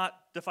mouth not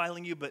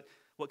defiling you, but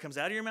what comes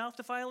out of your mouth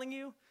defiling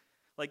you?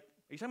 Like,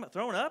 are you talking about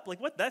throwing up?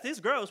 Like, what? That is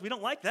gross. We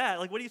don't like that.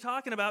 Like, what are you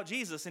talking about,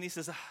 Jesus? And he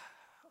says,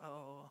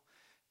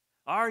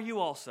 are you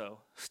also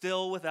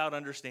still without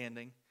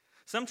understanding?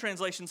 Some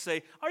translations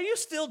say, are you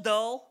still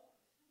dull?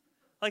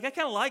 Like, I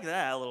kind of like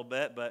that a little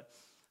bit, but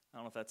I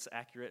don't know if that's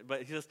accurate.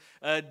 But he says,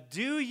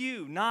 do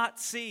you not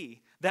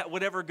see that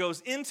whatever goes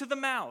into the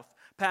mouth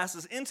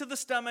passes into the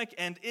stomach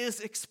and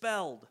is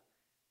expelled?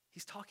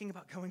 He's talking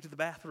about going to the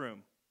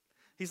bathroom.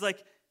 He's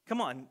like, come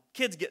on,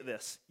 kids get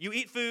this. You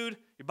eat food,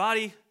 your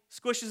body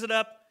squishes it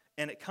up,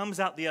 and it comes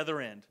out the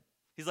other end.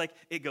 He's like,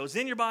 it goes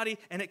in your body,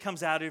 and it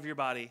comes out of your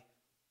body.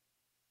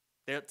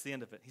 That's the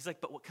end of it. He's like,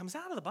 but what comes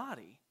out of the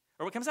body,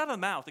 or what comes out of the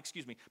mouth,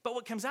 but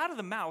what comes out of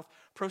the mouth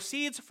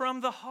proceeds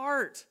from the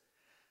heart,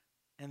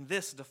 and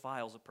this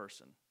defiles a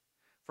person.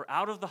 For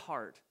out of the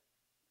heart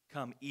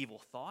come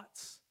evil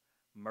thoughts,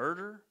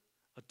 murder,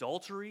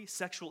 adultery,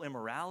 sexual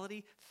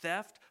immorality,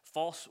 theft,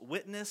 false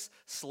witness,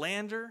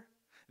 slander.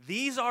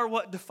 These are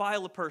what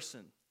defile a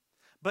person.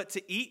 But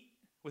to eat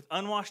with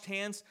unwashed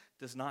hands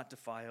does not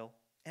defile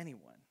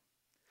anyone.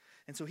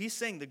 And so he's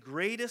saying the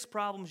greatest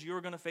problems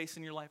you're going to face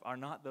in your life are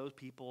not those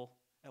people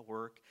at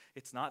work.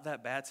 It's not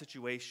that bad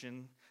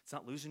situation. It's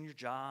not losing your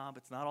job.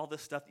 It's not all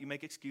this stuff that you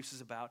make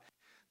excuses about.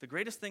 The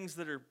greatest things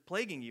that are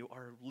plaguing you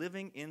are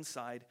living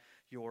inside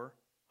your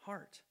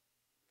heart.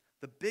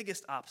 The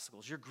biggest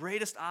obstacles, your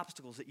greatest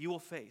obstacles that you will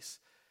face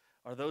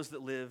are those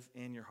that live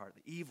in your heart.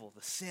 The evil,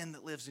 the sin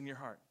that lives in your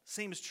heart.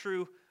 Same is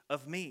true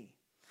of me.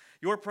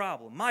 Your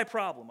problem, my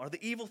problem, are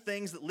the evil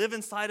things that live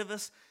inside of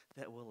us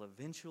that will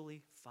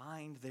eventually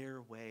find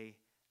their way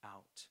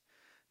out.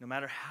 No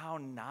matter how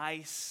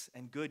nice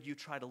and good you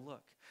try to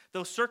look.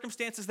 Those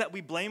circumstances that we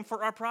blame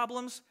for our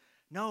problems,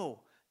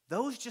 no,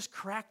 those just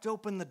cracked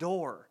open the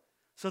door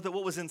so that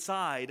what was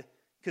inside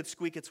could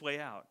squeak its way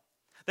out.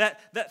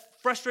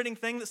 That frustrating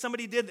thing that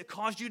somebody did that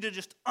caused you to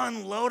just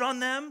unload on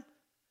them,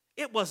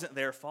 it wasn't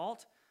their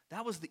fault.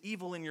 That was the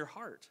evil in your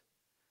heart.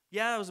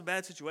 Yeah, it was a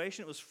bad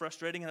situation. It was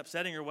frustrating and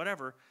upsetting or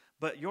whatever,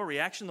 but your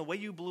reaction, the way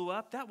you blew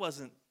up, that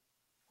wasn't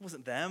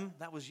them.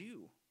 That was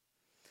you.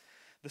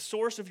 The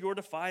source of your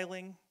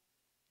defiling,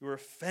 your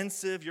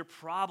offensive, your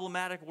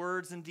problematic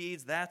words and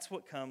deeds, that's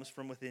what comes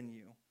from within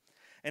you.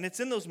 And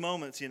it's in those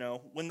moments,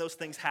 when those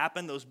things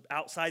happen, those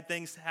outside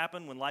things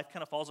happen, when life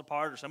kind of falls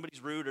apart or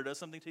somebody's rude or does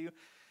something to you.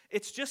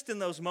 It's just in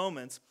those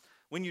moments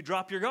when you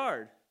drop your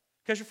guard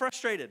because you're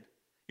frustrated.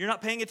 You're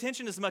not paying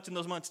attention as much in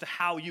those moments to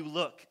how you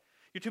look.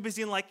 You're too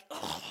busy in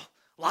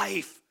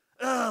life.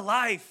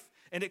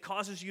 And it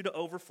causes you to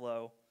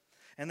overflow.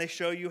 And they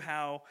show you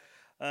how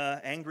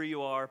angry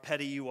you are,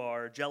 petty you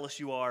are, jealous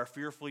you are,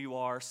 fearful you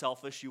are,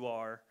 selfish you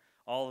are,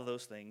 all of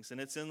those things. And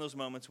it's in those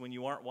moments when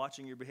you aren't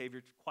watching your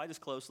behavior quite as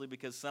closely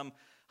because some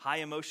high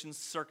emotions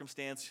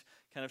circumstance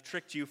kind of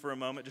tricked you for a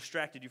moment,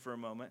 distracted you for a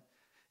moment.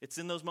 It's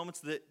in those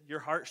moments that your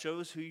heart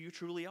shows who you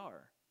truly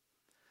are.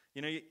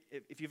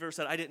 If you've ever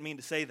said, I didn't mean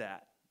to say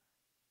that,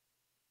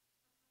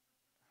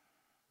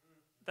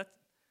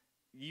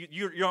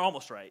 you're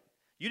almost right.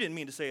 You didn't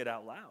mean to say it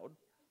out loud.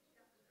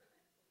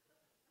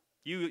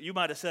 You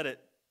might have said it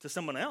to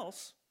someone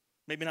else,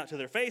 maybe not to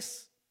their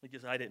face,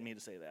 because I didn't mean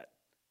to say that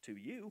to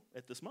you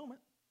at this moment.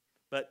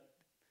 But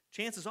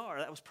chances are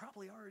that was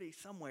probably already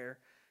somewhere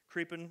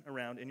creeping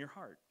around in your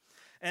heart.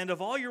 And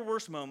of all your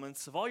worst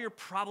moments, of all your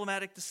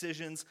problematic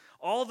decisions,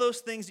 all those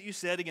things that you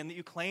said, again, that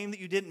you claim that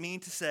you didn't mean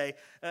to say,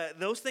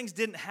 those things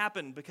didn't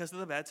happen because of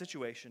the bad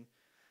situation,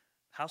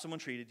 how someone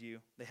treated you.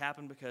 They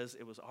happened because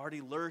it was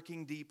already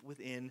lurking deep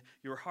within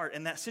your heart.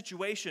 And that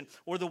situation,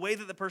 or the way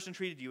that the person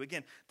treated you,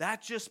 again,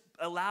 that just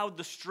allowed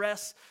the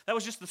stress. That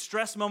was just the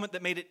stress moment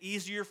that made it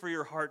easier for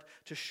your heart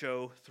to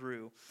show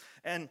through.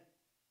 And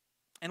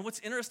what's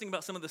interesting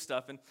about some of this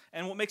stuff,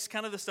 and what makes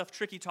kind of this stuff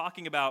tricky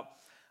talking about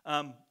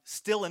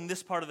still in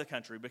this part of the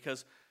country,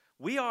 because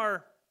we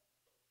are,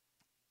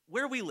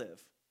 where we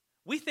live,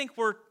 we think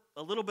we're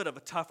a little bit of a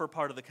tougher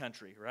part of the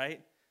country,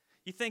 right?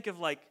 You think of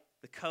like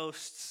the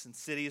coasts and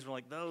cities, we're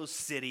like, those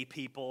city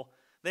people,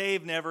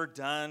 they've never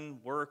done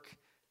work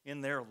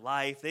in their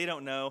life. They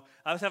don't know.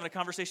 I was having a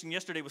conversation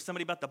yesterday with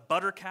somebody about the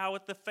butter cow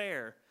at the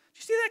fair.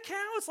 Did you see that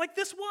cow? It's like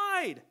this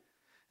wide.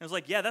 And I was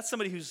like, yeah, that's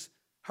somebody who's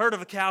heard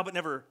of a cow but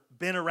never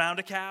been around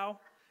a cow.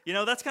 You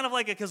know, that's kind of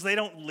like because they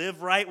don't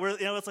live right.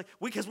 It's like,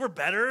 because we're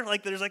better.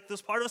 Like, there's like this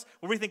part of us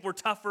where we think we're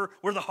tougher.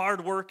 We're the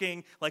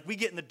hardworking. Like, we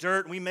get in the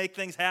dirt and we make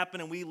things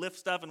happen and we lift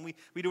stuff and we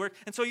do work.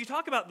 And so you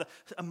talk about the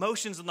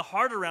emotions and the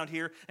heart around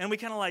here, and we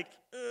kind of like,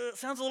 it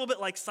sounds a little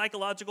bit like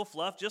psychological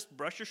fluff. Just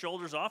brush your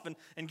shoulders off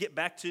and get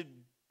back to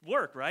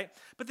work, right?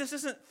 But this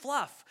isn't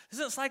fluff.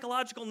 This isn't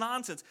psychological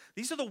nonsense.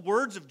 These are the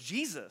words of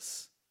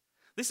Jesus.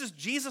 This is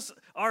Jesus,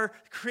 our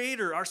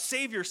Creator, our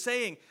Savior,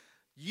 saying,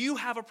 you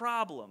have a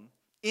problem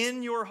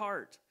in your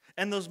heart.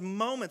 And those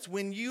moments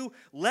when you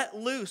let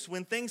loose,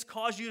 when things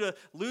cause you to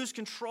lose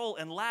control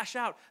and lash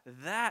out,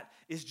 that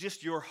is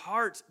just your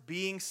heart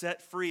being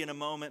set free in a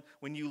moment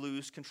when you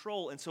lose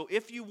control. And so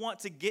if you want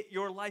to get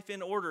your life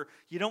in order,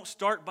 you don't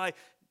start by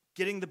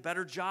getting the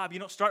better job. You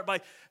don't start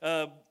by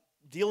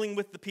dealing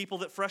with the people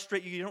that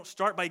frustrate you. You don't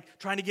start by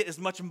trying to get as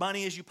much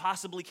money as you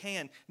possibly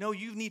can. No,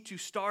 you need to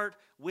start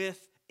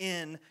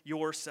within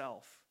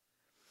yourself.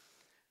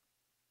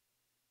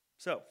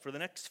 So for the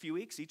next few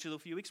weeks, each of the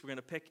few weeks, we're going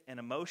to pick an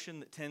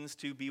emotion that tends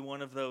to be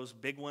one of those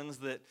big ones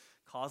that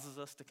causes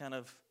us to kind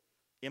of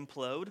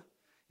implode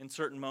in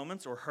certain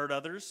moments or hurt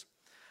others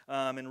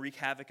and wreak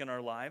havoc in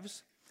our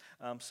lives.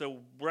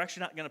 So we're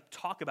actually not going to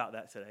talk about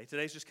that today.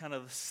 Today's just kind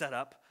of the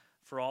setup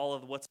for all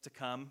of what's to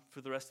come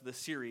for the rest of this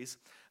series.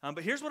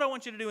 But here's what I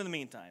want you to do in the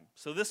meantime.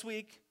 So this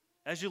week,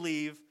 as you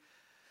leave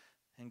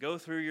and go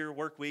through your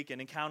work week and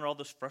encounter all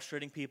those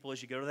frustrating people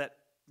as you go to that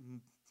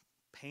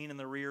pain in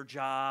the rear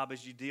job,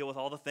 as you deal with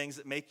all the things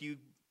that make you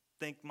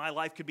think my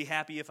life could be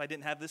happy if I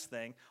didn't have this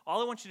thing,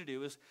 all I want you to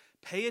do is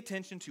pay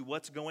attention to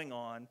what's going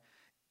on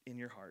in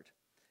your heart.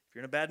 If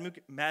you're in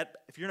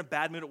a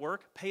bad mood at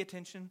work, pay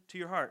attention to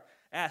your heart.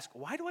 Ask,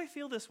 why do I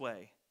feel this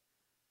way?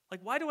 Like,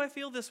 why do I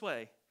feel this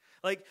way?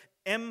 Like,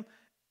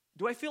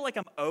 do I feel like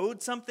I'm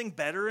owed something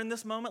better in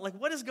this moment? Like,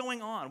 what is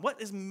going on?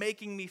 What is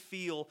making me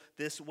feel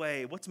this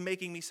way? What's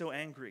making me so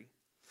angry?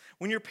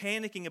 When you're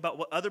panicking about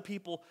what other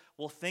people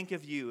will think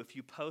of you if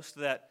you post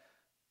that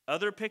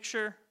other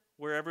picture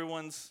where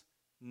everyone's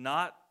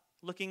not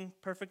looking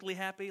perfectly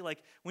happy,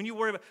 like when you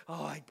worry about,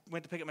 I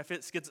went to pick up my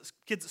kids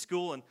at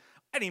school and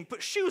I didn't even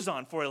put shoes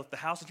on before I left the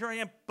house, and here I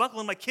am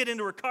buckling my kid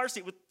into her car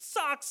seat with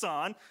socks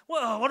on.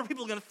 Whoa, what are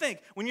people going to think?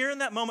 When you're in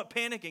that moment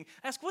panicking,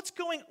 ask, what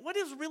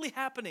is really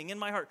happening in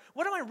my heart?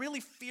 What am I really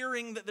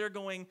fearing that they're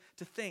going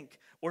to think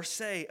or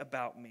say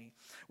about me?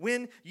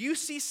 When you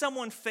see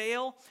someone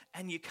fail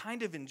and you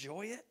kind of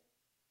enjoy it,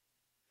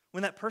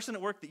 when that person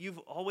at work that you've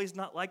always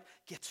not liked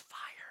gets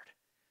fired,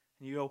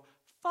 and you go,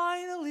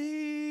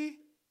 finally.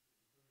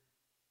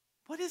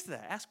 What is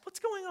that? Ask, what's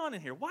going on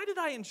in here? Why did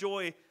I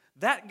enjoy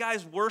that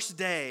guy's worst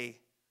day?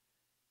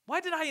 Why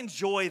did I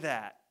enjoy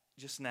that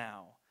just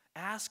now?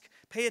 Ask,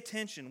 pay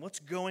attention, what's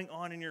going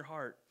on in your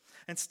heart?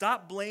 And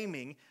stop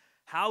blaming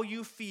how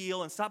you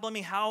feel and stop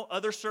blaming how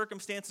other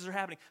circumstances are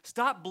happening.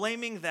 Stop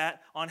blaming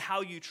that on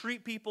how you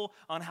treat people,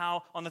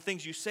 on the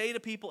things you say to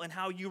people, and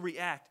how you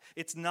react.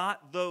 It's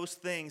not those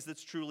things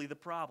that's truly the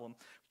problem.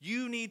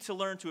 You need to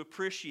learn to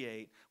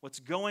appreciate what's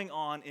going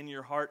on in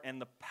your heart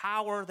and the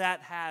power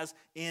that has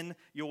in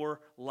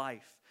your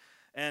life.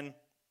 And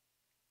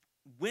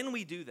when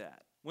we do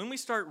that, when we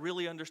start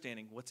really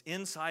understanding what's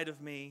inside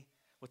of me,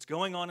 what's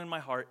going on in my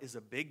heart is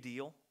a big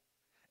deal,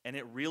 and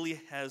it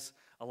really has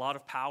a lot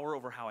of power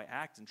over how I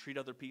act and treat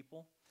other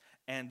people,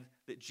 and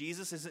that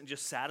Jesus isn't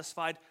just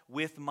satisfied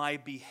with my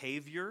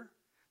behavior.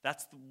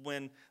 That's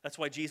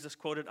why Jesus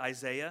quoted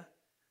Isaiah.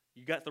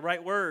 You got the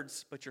right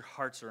words, but your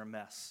hearts are a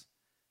mess,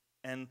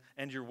 and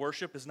your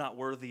worship is not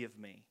worthy of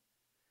me.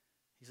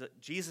 He said,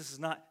 Jesus is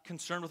not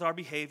concerned with our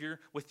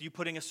behavior, with you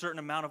putting a certain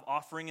amount of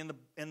offering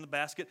in the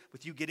basket,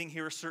 with you getting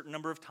here a certain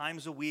number of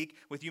times a week,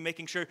 with you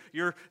making sure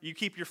you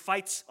keep your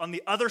fights on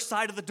the other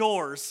side of the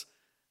doors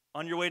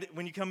on your way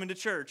when you come into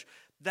church.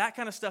 That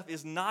kind of stuff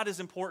is not as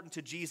important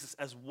to Jesus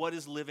as what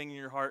is living in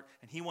your heart,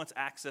 and he wants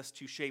access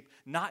to shape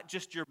not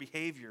just your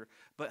behavior,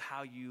 but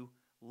how you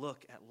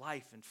look at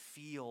life and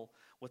feel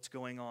what's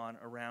going on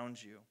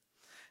around you.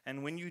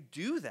 And when we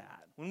do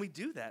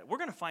that, we're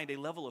going to find a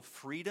level of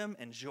freedom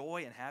and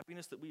joy and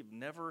happiness that we've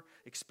never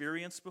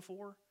experienced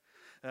before.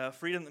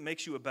 Freedom that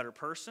makes you a better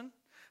person.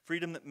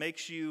 freedom that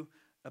makes you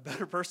a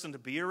better person to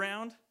be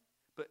around,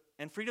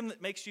 and freedom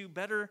that makes you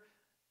better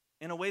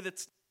in a way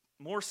that's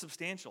more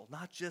substantial,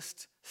 not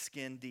just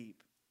skin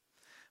deep.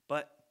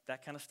 But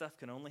that kind of stuff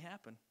can only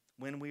happen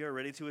when we are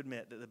ready to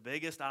admit that the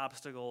biggest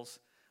obstacles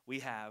we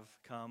have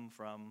come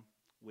from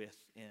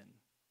within.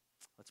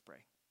 Let's pray.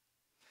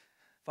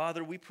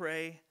 Father, we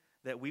pray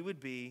that we would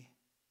be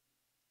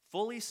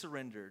fully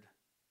surrendered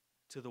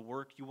to the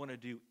work you want to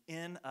do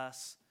in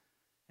us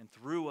and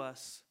through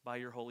us by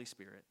your Holy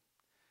Spirit.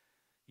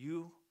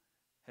 You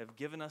have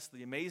given us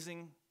the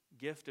amazing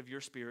gift of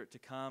your Spirit to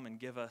come and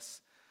give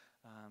us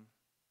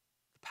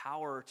the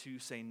power to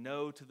say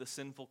no to the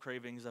sinful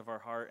cravings of our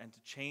heart and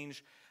to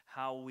change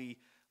how we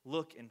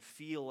look and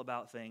feel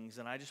about things.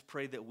 And I just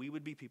pray that we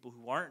would be people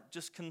who aren't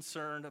just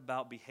concerned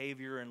about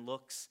behavior and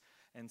looks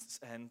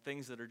and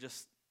things that are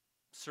just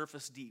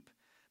surface deep,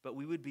 but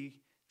we would be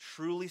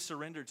truly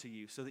surrendered to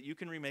you so that you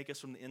can remake us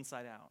from the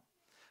inside out.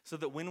 So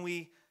that when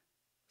we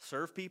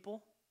serve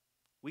people,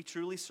 we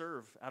truly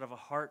serve out of a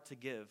heart to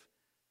give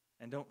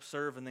and don't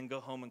serve and then go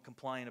home and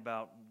complain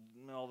about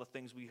all the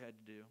things we had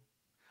to do.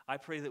 I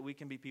pray that we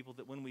can be people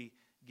that when we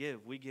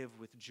give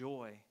with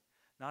joy,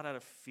 not out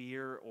of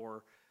fear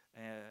or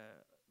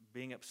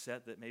being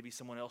upset that maybe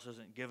someone else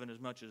hasn't given as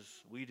much as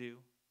we do,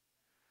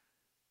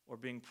 or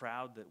being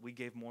proud that we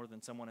gave more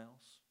than someone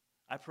else.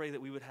 I pray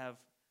that we would have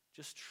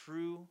just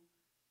true,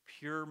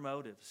 pure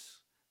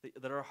motives,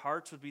 that our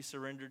hearts would be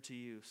surrendered to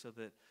you so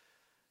that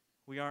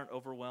we aren't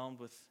overwhelmed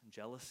with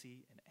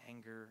jealousy and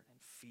anger and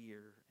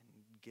fear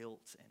and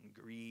guilt and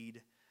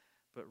greed,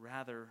 but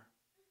rather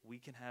we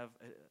can have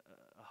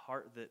a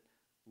heart that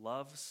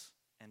loves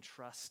and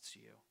trusts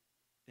you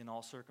in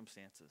all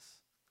circumstances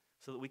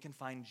so that we can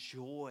find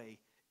joy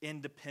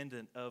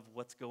independent of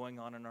what's going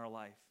on in our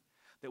life,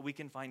 that we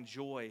can find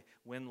joy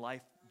when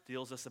life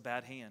deals us a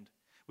bad hand.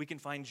 We can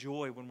find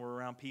joy when we're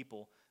around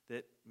people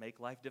that make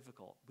life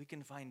difficult. We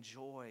can find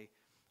joy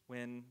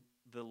when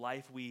the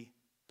life we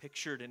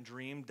pictured and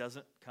dreamed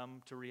doesn't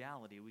come to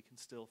reality. We can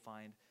still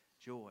find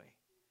joy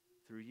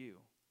through you.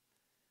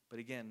 But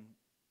again,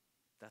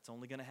 that's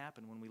only going to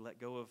happen when we let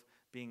go of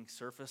being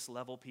surface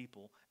level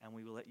people and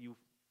we will let you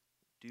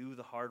do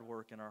the hard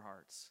work in our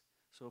hearts.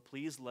 So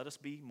please let us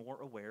be more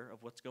aware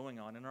of what's going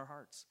on in our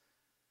hearts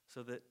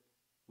so that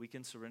we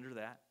can surrender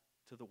that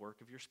to the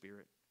work of your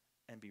Spirit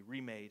and be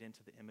remade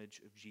into the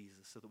image of Jesus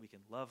so that we can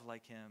love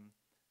like him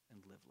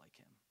and live like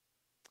him.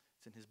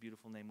 It's in his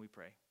beautiful name we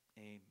pray.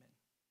 Amen.